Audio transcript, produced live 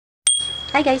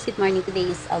Hi guys, good morning. Today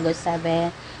is August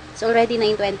 7. It's already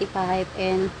 9:25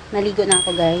 and naligo na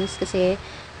ako guys kasi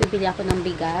bibili ako ng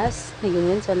bigas.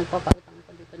 Ayun, so nagpapautang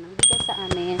ako dito ng bigas sa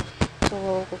amin.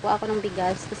 So, kukuha ako ng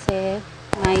bigas kasi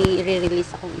may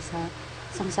i-release akong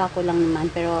isang sako lang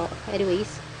naman. Pero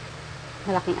anyways,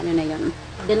 malaking ano na yun.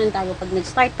 Ganun tayo pag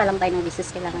nag-start pa lang tayo ng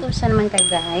business, kailangan. So, saan naman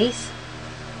kayo guys?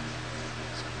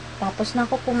 Tapos na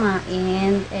ako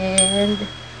kumain and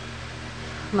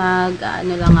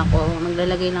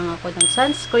maglalagay lang ako ng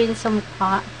sunscreen sa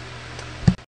mukha.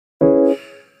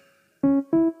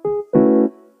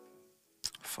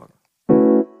 Fuck.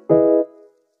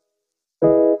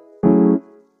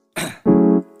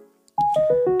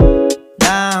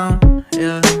 Down,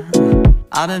 yeah.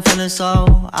 I've been feeling so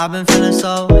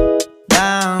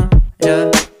down, yeah.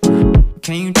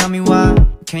 Can you tell me why?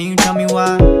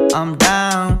 I'm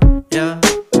down, yeah.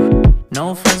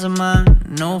 No friends of mine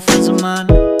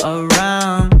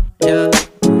around, yeah.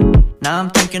 Now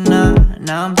I'm thinking I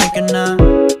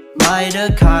might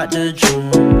have caught the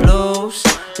June blues.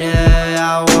 Yeah,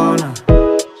 I wanna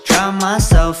drown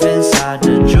myself inside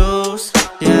the juice.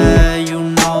 Yeah, you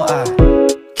know I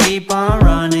keep on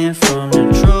running from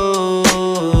the truth.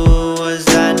 Was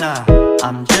that not?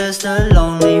 I'm just a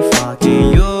lonely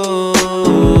fucking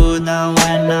you. Now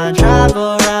when I drive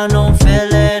around, don't feel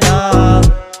it up.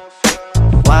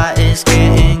 Why it's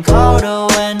getting colder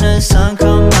when the sun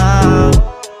come out?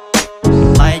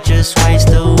 Might just waste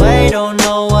away, don't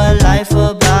know what life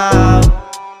about.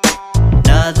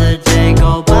 Another day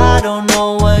go by, don't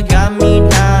know what got me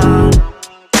down.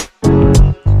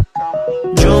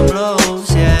 June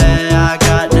blues, yeah, I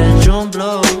got the June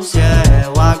blues, yeah.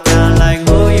 Walk down like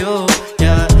who you,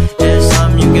 yeah. It's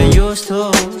something you get used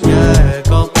to, yeah.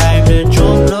 Go blame the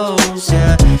June blues,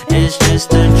 yeah. It's just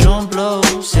the June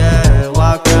blues, yeah.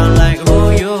 Walk around like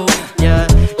who you, yeah.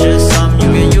 Just something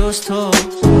you get used to.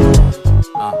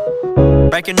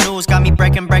 Breaking news got me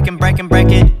breaking.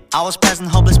 I was present,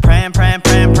 hopeless, praying.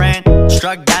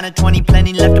 Struck down at 20,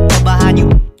 plenty left to put behind you.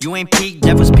 You ain't peaked,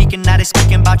 never speaking, now they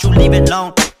speaking about you, leave it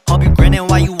alone. Hope you grinning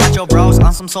while you watch your bros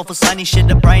on some sofa sunny shit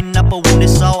to brighten up a wounded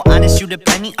soul. Honest, you the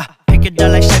penny, pick it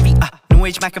up like Chevy, New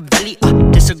Age Machiavelli,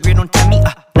 disagree, don't tell me,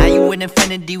 now you in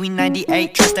infinity, we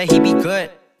 98, trust that he be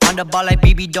good. On the ball like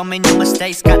BB, don't make no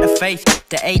mistakes, got the faith.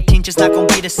 The 18 just not gon'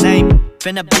 be the same.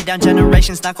 Finna bleed down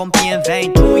generations, not gon' be in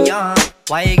vain. Too young,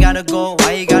 why you gotta go?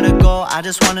 I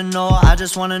just wanna know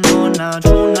now,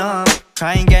 true now.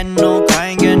 Cry and get old,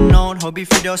 hope you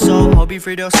free your soul,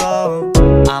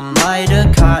 I might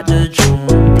have caught the June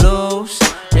blues.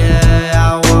 Yeah,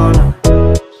 I wanna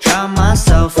drown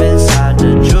myself inside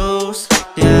the juice.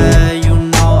 Yeah, you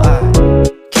know I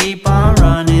keep on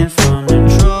running from the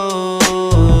truth.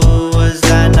 Was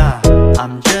that not?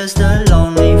 I'm just a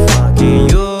lonely fucking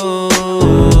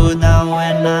you. Now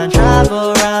when I drive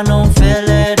around, don't feel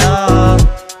it up.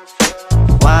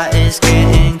 Why it's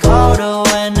getting colder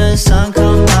when the sun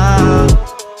come out?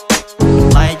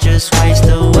 Might just waste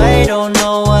away, don't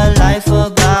know what life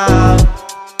about.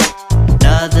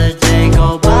 Another day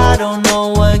go by, don't know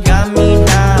what got me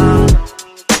down.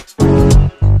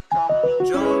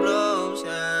 June blues,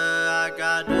 yeah, I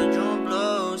got the June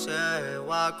blues, yeah.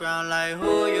 Walk around like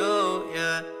who you,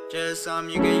 yeah. Just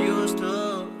something you get used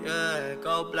to, yeah.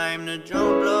 Go blame the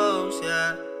June blues,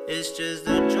 yeah. It's just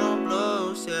the June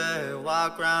blues, yeah.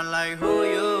 Walk around like who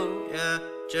you, yeah.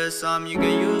 Just something you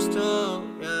get used to,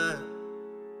 yeah.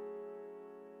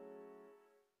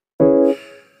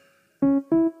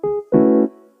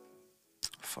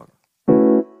 Fuck.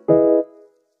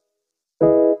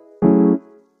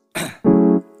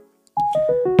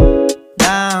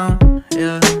 Down,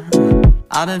 yeah.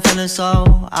 I've been feeling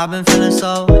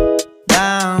so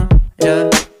down, yeah.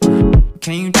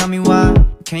 Can you tell me why?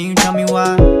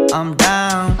 I'm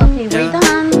down. Okay, wait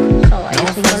on. So,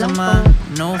 ayusin ko lang po.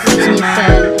 No friends of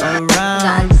mine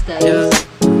around, yeah.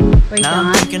 Now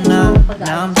I'm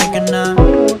thinking I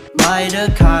might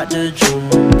have caught the June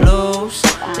blues.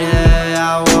 Yeah,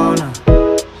 I wanna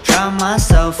drown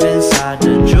myself inside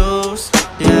the juice.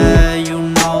 Yeah, you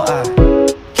know I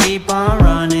keep on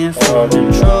running from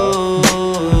the truth.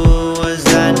 Was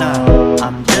that not?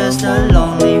 I'm just a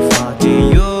lonely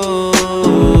fucking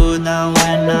you. Now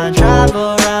when I drive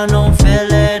around, don't feel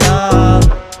it up.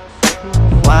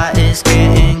 Why it's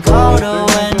getting colder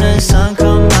when the sun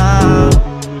come out?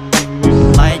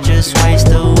 Might just waste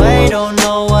away, don't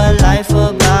know what life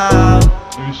about.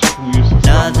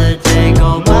 Another day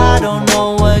go by, don't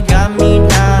know what got me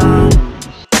down.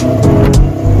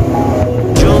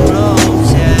 June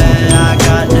blues, yeah, I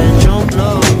got the June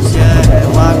blues, yeah.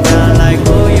 Walk down like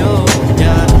who you,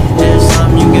 yeah. It's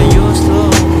something you get used to,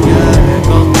 yeah.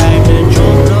 Go blame the June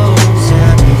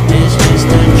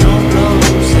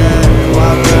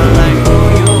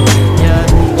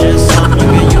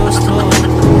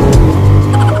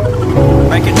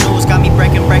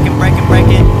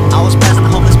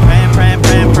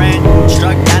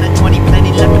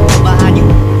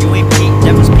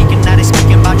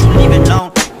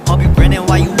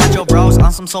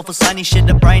soulful sunny shit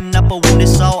to brighten up a wounded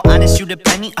soul. Honest, you the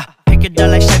penny, pick it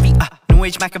up like Chevy, New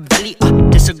Age Machiavelli,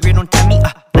 disagree, don't tell me,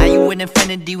 now you with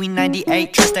infinity, we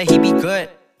 98, trust that he be good,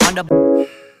 on the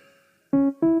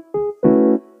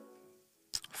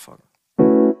fuck.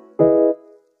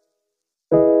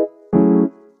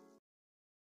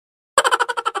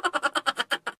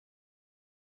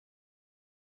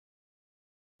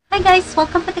 Hi guys,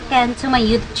 welcome back again to my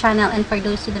YouTube channel, and for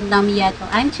those who don't know me yet, well,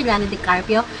 I'm Chilana De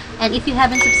Carpio, and if you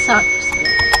haven't subscribed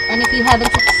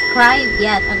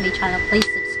yet on my channel, please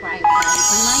subscribe.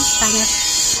 And on my channel,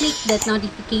 click that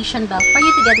notification bell for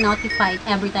you to get notified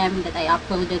every time that I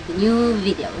uploaded the new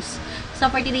videos. So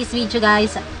for today's video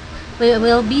guys,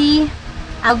 I'll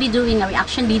be doing a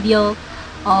reaction video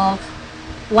of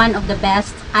one of the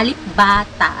best, Alip Ba.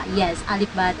 Yes, Alip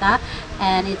Ba,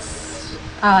 and it's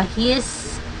he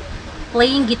is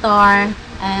playing guitar,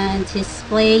 and he's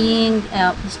playing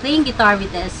guitar with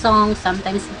the song.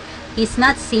 Sometimes he's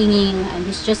not singing and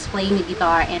he's just playing the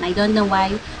guitar, and I don't know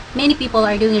why many people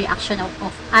are doing reaction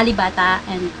of Alip Ba,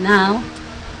 and now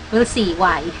we'll see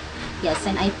why. Yes,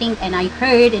 and I think, and I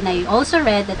heard, and I also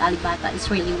read that Alip Ba is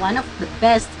really one of the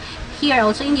best here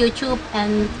also in YouTube,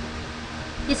 and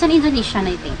it's an Indonesian,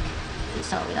 I think.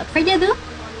 So without further ado,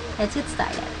 let's get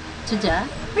started to the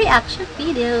reaction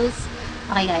videos.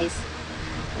 Okay guys,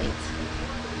 wait,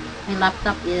 my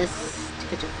laptop is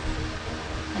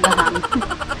naghang.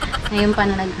 Ngayon pa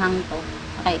na naghang to.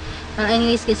 Okay, well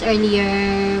anyways guys, earlier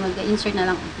mag-insert na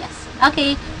lang. Yes,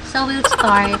 okay, so we'll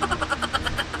start.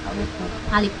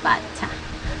 Alip Ba,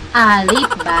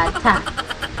 Alip Ba,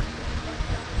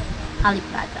 Alip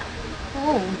Ba.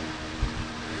 Oh,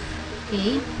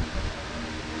 okay.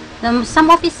 Some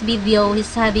of his video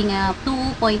is having a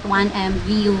 2.1 M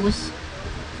views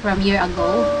from year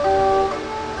ago.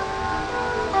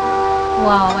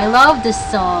 Wow, I love this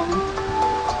song.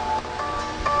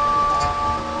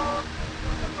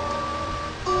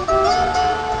 Oh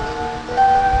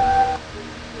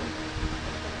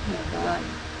my God.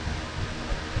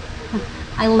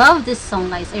 I love this song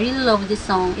guys. I really love this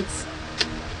song. It's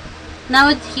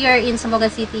now here in Zamboanga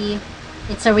City.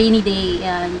 It's a rainy day,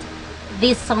 and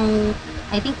this song,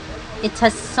 I think it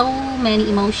has so many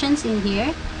emotions in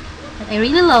here. But I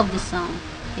really love this song.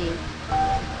 Okay.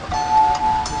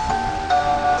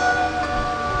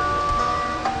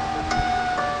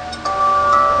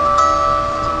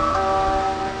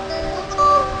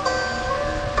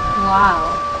 Wow.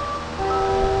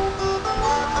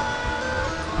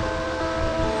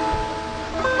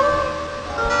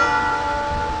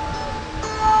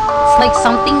 It's like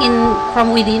something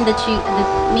from within that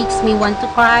makes me want to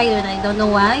cry, and I don't know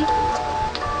why.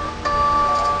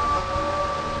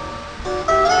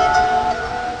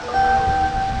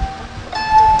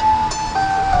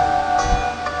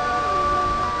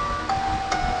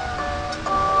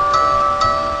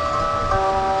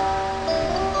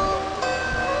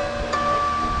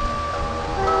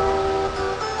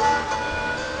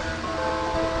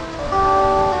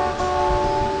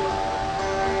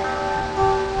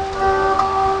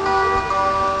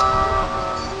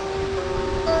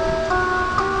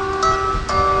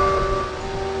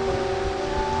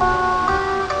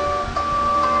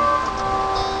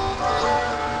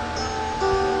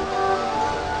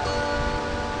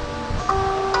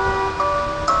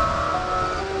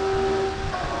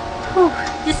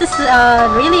 This is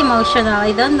really emotional.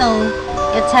 I don't know.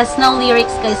 It has no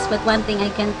lyrics, guys, but one thing I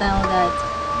can tell that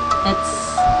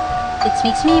it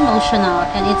makes me emotional,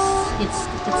 and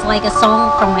it's like a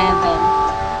song from heaven.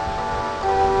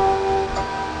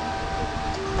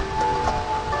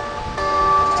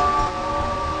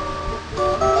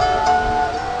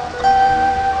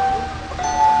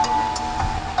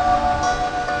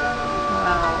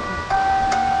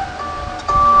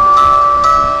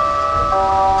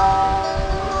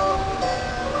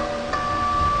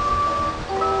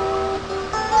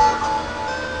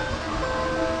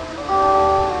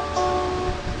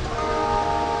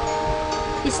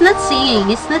 He's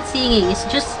not singing, it's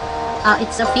just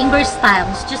it's a fingerstyle.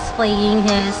 He's just playing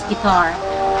his guitar,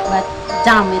 but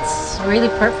damn, it's really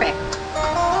perfect.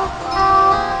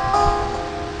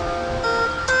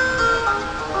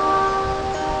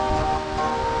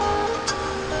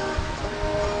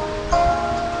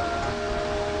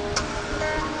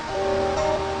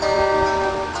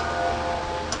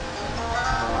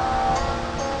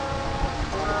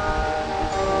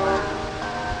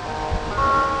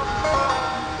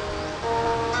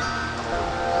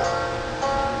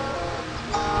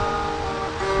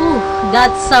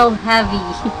 That's so heavy.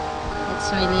 It's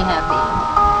really heavy.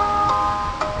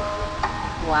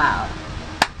 Wow.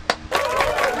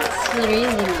 It's really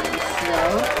nice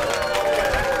though.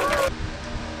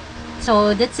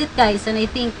 So that's it, guys, and I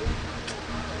think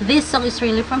this song is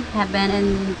really from heaven,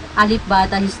 and Alip Ba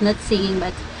is not singing,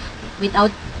 but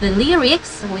without the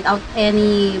lyrics, without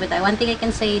one thing I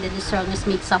can say that this song is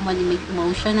make someone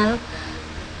emotional.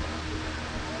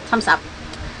 Thumbs up.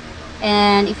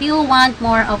 And if you want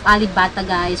more of Alip Ba,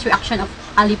 guys, reaction of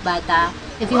Alip Ba,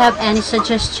 if you have any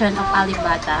suggestion of Alip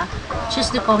Ba,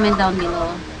 just to comment down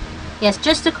below. Yes,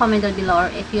 just to comment down below.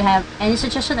 Or if you have any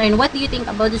suggestion, or what do you think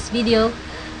about this video,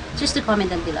 just to comment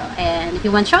down below. And if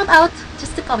you want shout out,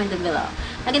 just to comment down below.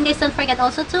 Again, guys, don't forget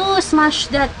also to smash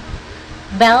that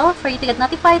bell for you to get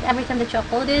notified every time that you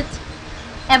uploaded,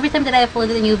 every time that I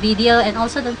uploaded a new video. And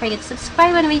also don't forget to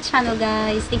subscribe on my channel,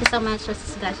 guys. Thank you so much.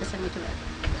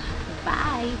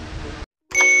 Bye.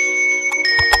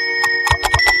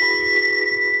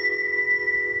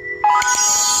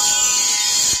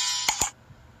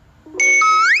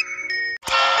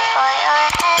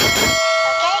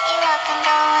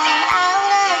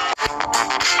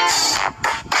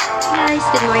 Guys,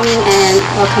 good morning and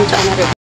welcome to another